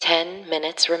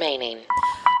minutes remaining.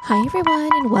 Hi,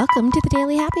 everyone, and welcome to the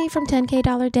Daily Happy from 10K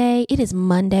Dollar Day. It is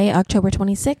Monday, October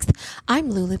 26th. I'm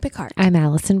Lulu Picard. I'm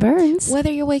Allison Burns.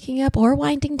 Whether you're waking up or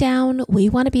winding down, we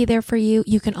want to be there for you.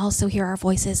 You can also hear our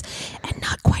voices, and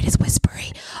not quite as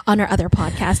whispery, on our other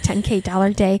podcast, 10K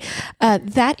Dollar Day.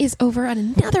 That is over on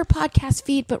another podcast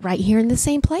feed, but right here in the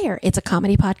same player. It's a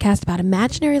comedy podcast about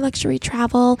imaginary luxury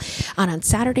travel. And on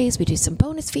Saturdays, we do some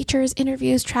bonus features,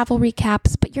 interviews, travel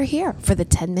recaps, but you're here for the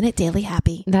 10-minute Daily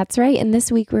Happy. That's right. And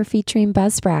this week we're featuring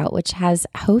Buzzsprout, which has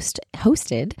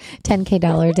hosted 10K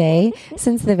Dollar Day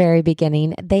since the very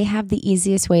beginning. They have the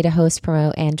easiest way to host,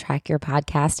 promote, and track your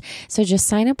podcast. So just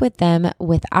sign up with them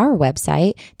with our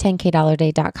website,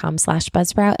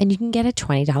 10kdollarday.com/Buzzsprout, and you can get a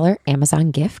 $20 Amazon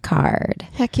gift card.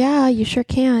 Heck yeah, you sure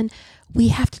can. We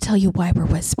have to tell you why we're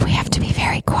whispering. We have to be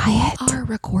very quiet. We are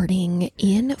recording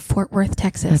in Fort Worth,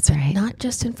 Texas. That's right. Not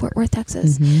just in Fort Worth,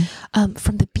 Texas.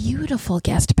 From the beautiful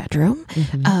guest bedroom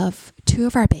of two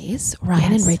of our bays,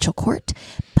 Ryan and Rachel Court.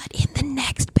 But in the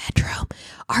next bedroom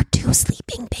are two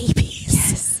sleeping babies.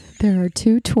 Yes. There are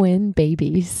two twin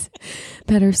babies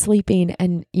that are sleeping.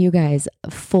 And you guys,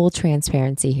 full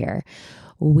transparency here.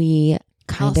 We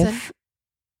kind of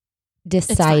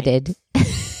decided...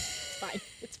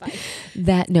 It's fine.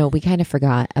 That we kind of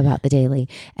forgot about the daily,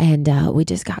 and we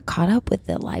just got caught up with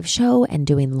the live show and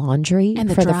doing laundry and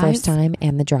the first time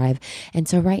and the drive. And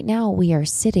so right now we are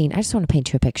sitting, I just want to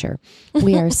paint you a picture.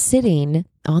 We are sitting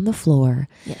on the floor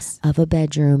of a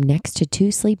bedroom next to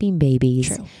two sleeping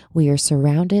babies. True. We are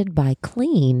surrounded by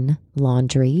clean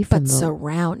laundry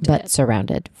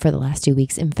surrounded for the last 2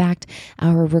 weeks. In fact,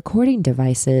 our recording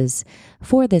devices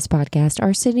for this podcast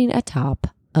are sitting atop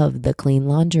of the clean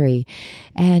laundry,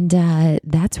 and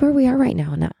that's where we are right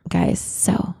now, guys.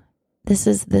 So this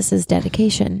is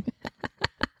dedication.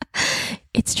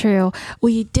 It's true.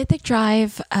 We did the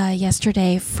drive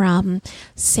yesterday from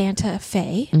Santa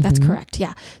Fe. That's correct.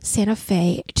 Yeah, Santa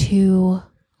Fe to,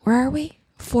 where are we?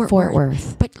 Fort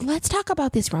Worth. But let's talk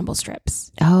about these rumble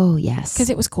strips. Oh yes, because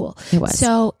it was cool. It was.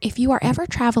 So if you are ever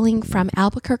traveling from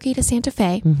Albuquerque to Santa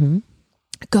Fe,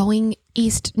 going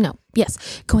eastbound.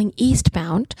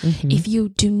 If you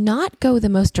do not go the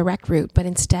most direct route, but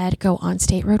instead go on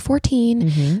State Road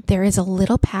 14, there is a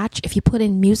little patch. If you put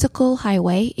in Musical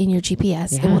Highway in your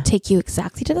GPS, it will take you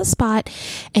exactly to the spot,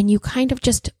 and you kind of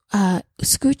just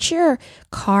scoot your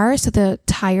car so the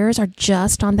tires are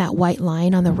just on that white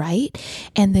line on the right,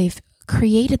 and they've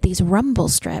created these rumble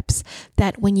strips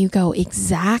that when you go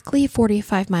exactly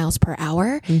 45 miles per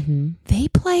hour, they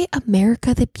play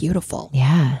America the Beautiful.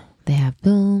 Yeah. They have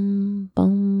boom,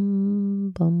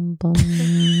 boom, boom,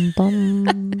 boom,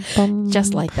 boom, boom.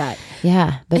 Just like that.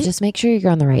 Yeah. But just make sure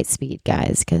you're on the right speed,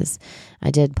 guys, because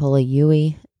I did pull a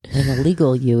Yui, an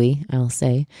illegal Yui, I'll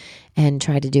say, and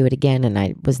tried to do it again, and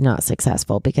I was not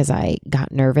successful because I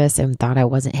got nervous and thought I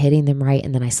wasn't hitting them right,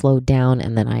 and then I slowed down,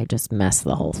 and then I just messed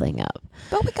the whole thing up.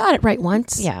 But we got it right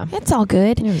once. Yeah. It's all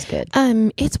good. It was good.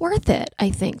 It's worth it,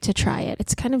 I think, to try it.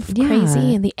 It's kind of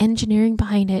crazy, and the engineering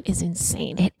behind it is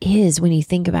insane. It is. When you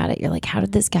think about it, you're like, how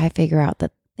did this guy figure out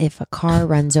that if a car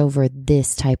runs over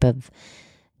this type of,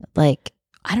 like...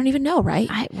 I don't even know, right?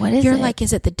 What is it? You're like,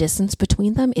 is it the distance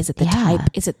between them? Is it the type?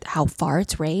 Is it how far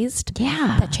it's raised?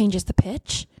 Yeah. That changes the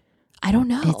pitch? I don't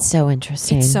know. It's so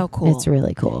interesting. It's so cool. It's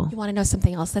really cool. You want to know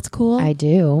something else that's cool? I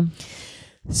do.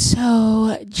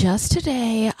 So just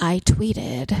today I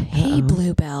tweeted, hey,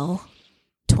 Bluebell,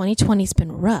 2020's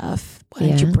been rough. Why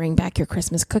don't you bring back your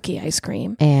Christmas cookie ice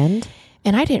cream? And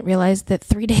I didn't realize that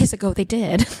 3 days ago they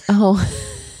did. Oh.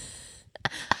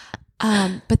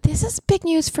 But this is big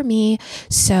news for me.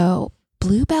 So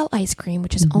Bluebell ice cream,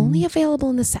 which is only available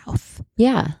in the South.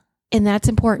 Yeah. And that's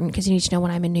important because you need to know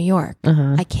when I'm in New York,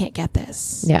 I can't get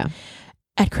this. Yeah.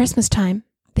 At Christmas time,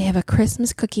 they have a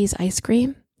Christmas cookies ice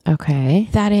cream. Okay.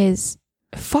 That is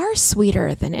far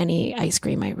sweeter than any ice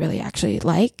cream I really actually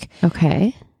like.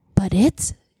 Okay. But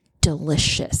it's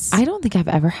delicious. I don't think I've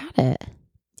ever had it.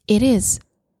 It is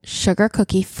sugar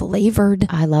cookie flavored.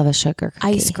 I love a sugar cookie.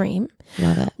 Ice cream.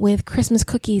 Love it. With Christmas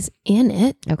cookies in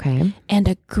it. Okay. And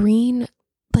a green,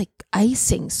 like,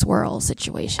 icing swirl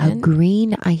situation. A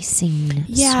green icing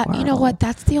swirl. You know what?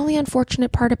 That's the only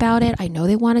unfortunate part about it. I know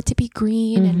they want it to be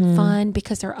green and fun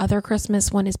because their other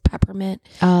Christmas one is peppermint.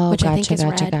 Oh, which I think is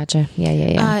red. Gotcha.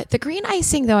 Yeah. The green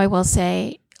icing, though, I will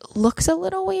say, looks a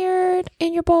little weird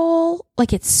in your bowl.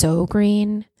 Like, it's so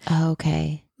green.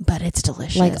 Okay. But it's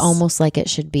delicious. Like, almost like it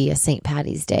should be a St.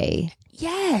 Patty's Day.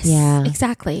 Yes. Yeah.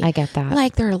 Exactly. I get that.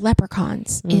 Like, there are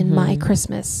leprechauns in my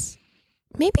Christmas.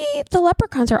 Maybe the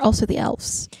leprechauns are also the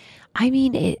elves. I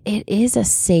mean, it is a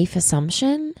safe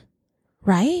assumption.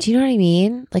 Right? Do you know what I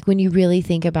mean? Like when you really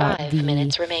think about 5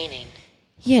 minutes remaining.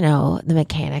 The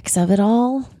mechanics of it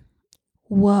all.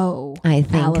 Whoa. I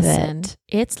think Allison,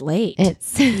 it's late.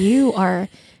 You are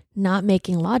not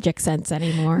making logic sense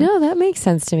anymore. No, that makes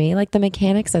sense to me. Like the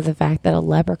mechanics of the fact that a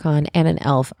leprechaun and an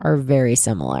elf are very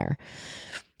similar.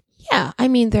 Yeah. I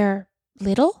mean, they're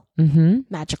little,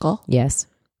 magical. Yes.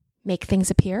 Make things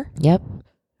appear. Yep.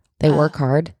 They work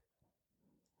hard.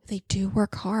 They do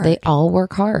work hard. They all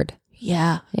work hard.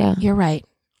 Yeah. Yeah. You're right.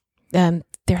 They're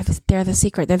the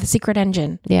secret. They're the secret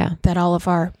engine. Yeah. That all of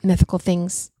our mythical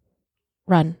things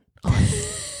run on.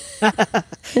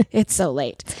 It's so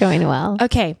late. It's going well.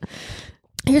 Okay.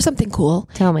 Here's something cool.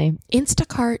 Tell me.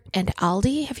 Instacart and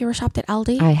Aldi. Have you ever shopped at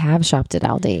Aldi? I have shopped at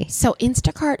Aldi. So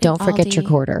Instacart and Don't forget Aldi, your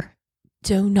quarter.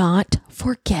 Do not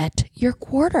forget your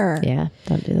quarter. Yeah,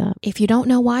 don't do that. If you don't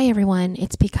know why, everyone,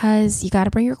 it's because you got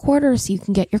to bring your quarter so you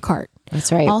can get your cart.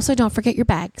 That's right. Also, don't forget your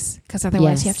bags because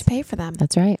otherwise you have to pay for them.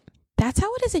 That's right. That's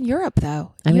how it is in Europe,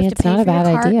 though. I mean, it's not a bad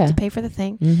idea to pay for the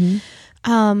thing.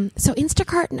 Mm-hmm. So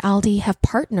Instacart and Aldi have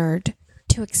partnered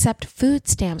to accept food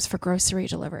stamps for grocery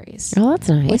deliveries. Oh, that's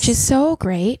nice. Which is so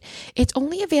great. It's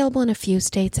only available in a few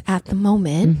states at the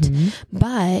moment,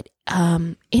 but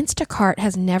Instacart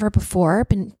has never before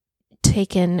been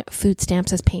taken food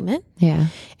stamps as payment. Yeah.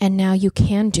 And now you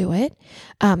can do it.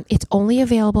 It's only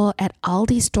available at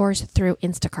Aldi stores through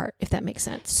Instacart, if that makes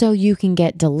sense. So you can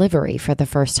get delivery for the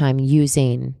first time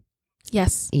using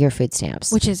your food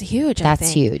stamps. Which is huge.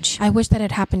 That's huge. I wish that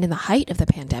had happened in the height of the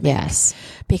pandemic. Yes.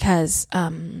 Because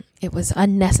it was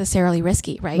unnecessarily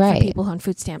risky, right? For people on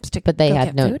food stamps to But they go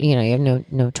had get food. you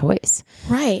have no choice.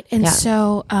 Right. And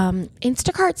so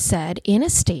Instacart said in a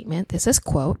statement, this is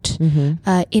quote,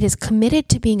 it is committed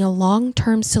to being a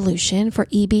long-term solution for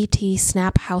EBT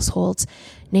SNAP households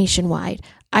nationwide.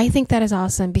 I think that is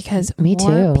awesome because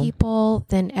more people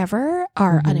than ever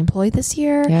are unemployed this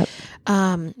year. Yep.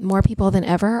 More people than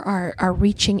ever are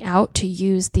reaching out to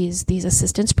use these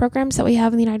assistance programs that we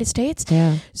have in the United States.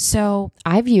 Yeah. So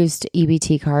I've used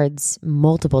EBT cards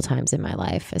multiple times in my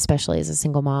life, especially as a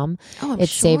single mom. Oh, It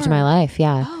saved my life.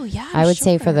 Yeah. Oh, yeah. I would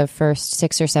say for the first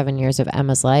 6 or 7 years of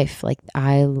Emma's life, like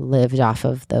I lived off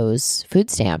of those food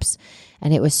stamps.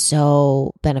 And it was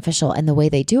so beneficial. And the way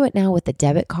they do it now with the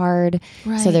debit card.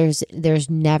 Right. So there's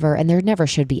never, and there never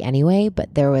should be anyway,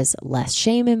 but there was less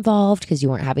shame involved because you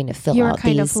weren't having to fill out these. You were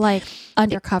kind of like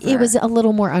undercover. It was a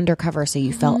little more undercover. So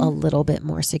you felt a little bit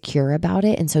more secure about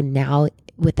it. And so now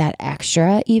with that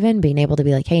extra, even being able to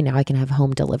be like, hey, now I can have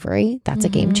home delivery. That's a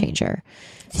game changer.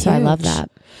 So I love that.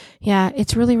 Yeah,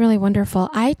 it's really, really wonderful.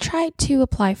 I tried to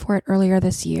apply for it earlier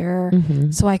this year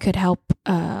so I could help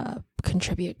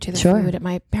contribute to the food at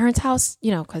my parents' house,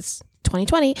 because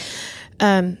 2020,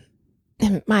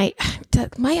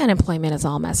 my unemployment is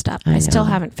all messed up. I still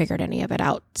haven't figured any of it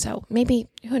out. So maybe,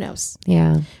 who knows?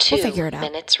 Yeah. We'll figure it out.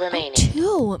 2 minutes remaining.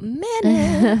 2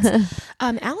 minutes.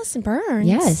 Allison Burns.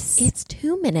 Yes. It's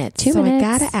 2 minutes. 2 minutes.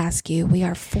 I gotta ask you, we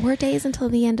are 4 days until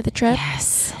the end of the trip.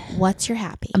 Yes. What's your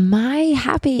happy? My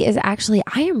happy is actually,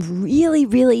 I am really,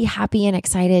 really happy and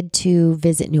excited to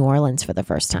visit New Orleans for the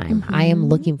first time. I am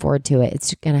looking forward to it.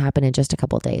 It's going to happen in just a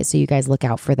couple of days. So you guys look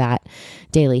out for that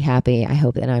daily happy. I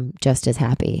hope that I'm just as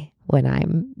happy when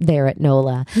I'm there at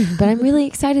NOLA, but I'm really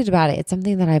excited about it. It's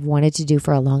something that I've wanted to do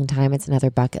for a long time. It's another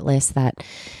bucket list that,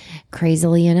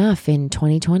 crazily enough, in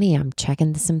 2020, I'm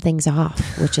checking some things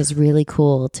off, which is really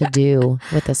cool to do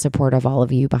with the support of all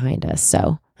of you behind us.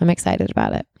 So I'm excited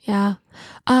about it. Yeah.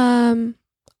 I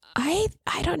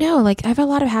don't know. Like I have a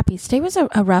lot of happy. Today was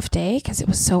a rough day because it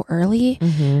was so early. I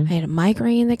had a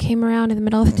migraine that came around in the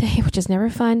middle of the day, which is never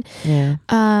fun. Yeah.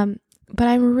 But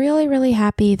I'm really, really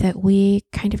happy that we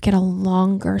kind of get a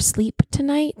longer sleep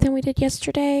tonight than we did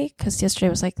yesterday, because yesterday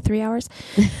was like 3 hours.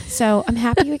 So I'm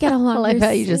happy we get a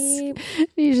longer sleep.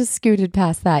 You just scooted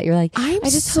past that. You're like, I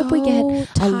just hope we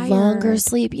get tired. a longer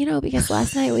sleep, because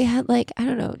last night we had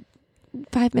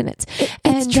 5 minutes.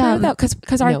 It's true though,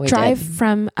 because our drive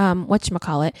from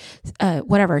whatchamacallit,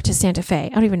 whatever, to Santa Fe,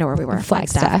 I don't even know where we were,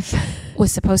 Flagstaff,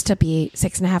 was supposed to be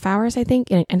 6.5 hours, I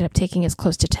think, and it ended up taking us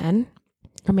close to 10.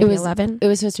 Or maybe 11. It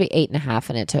was supposed to be 8.5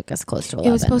 and it took us close to 11.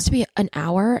 It was supposed to be an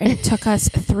hour and it took us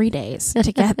 3 days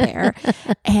to get there.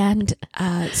 And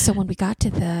so when we got to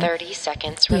the 30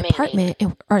 seconds the remaining.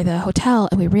 apartment or the hotel,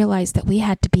 and we realized that we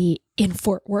had to be in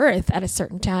Fort Worth at a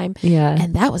certain time. Yeah.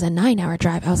 And that was a 9-hour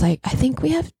drive. I was like, I think we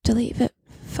have to leave at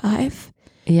 5.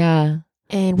 Yeah.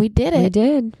 And we did it. We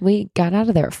did. We got out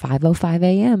of there at 5:05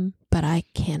 a.m. But I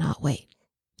cannot wait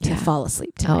to fall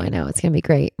asleep tonight. Oh, I know. It's going to be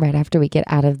great right after we get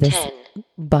out of this 10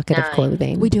 bucket of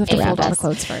clothing. We do have to around fold all the us.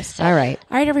 clothes first. All right.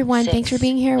 All right, everyone. Thanks for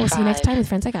being here. We'll see you next time with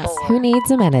Friends Like Us. Who needs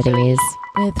amenities?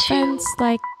 With friends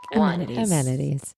like 1. amenities. Amenities.